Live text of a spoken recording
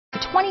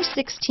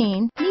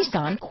2016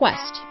 Nissan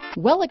Quest.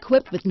 Well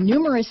equipped with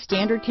numerous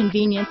standard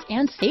convenience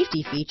and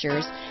safety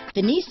features,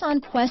 the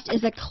Nissan Quest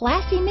is a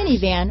classy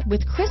minivan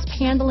with crisp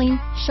handling,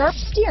 sharp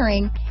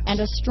steering, and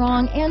a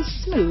strong and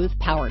smooth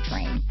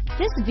powertrain.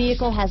 This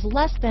vehicle has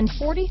less than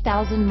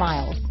 40,000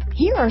 miles.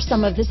 Here are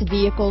some of this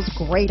vehicle's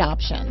great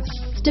options: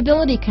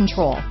 stability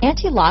control,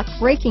 anti-lock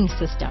braking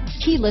system,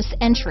 keyless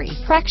entry,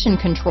 traction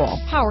control,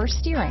 power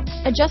steering,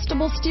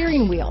 adjustable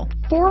steering wheel,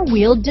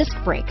 four-wheel disc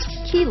brakes,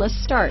 keyless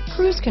start,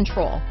 cruise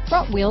control,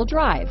 front-wheel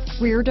drive,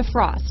 rear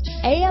defrost,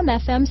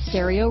 AM/FM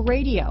stereo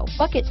radio,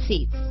 bucket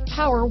seats,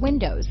 power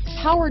windows,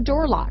 power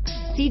door locks,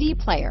 CD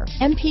player,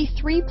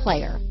 MP3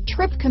 player,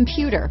 trip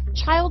computer,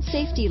 child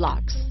safety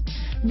locks.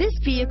 This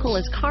vehicle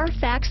is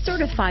CarFax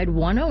certified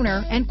one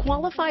owner and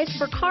qualifies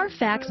for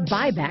CarFax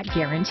buyback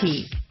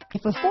guarantee.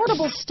 If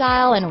affordable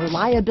style and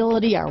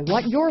reliability are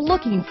what you're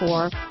looking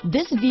for,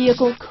 this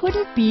vehicle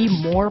couldn't be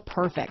more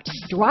perfect.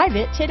 Drive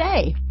it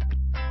today.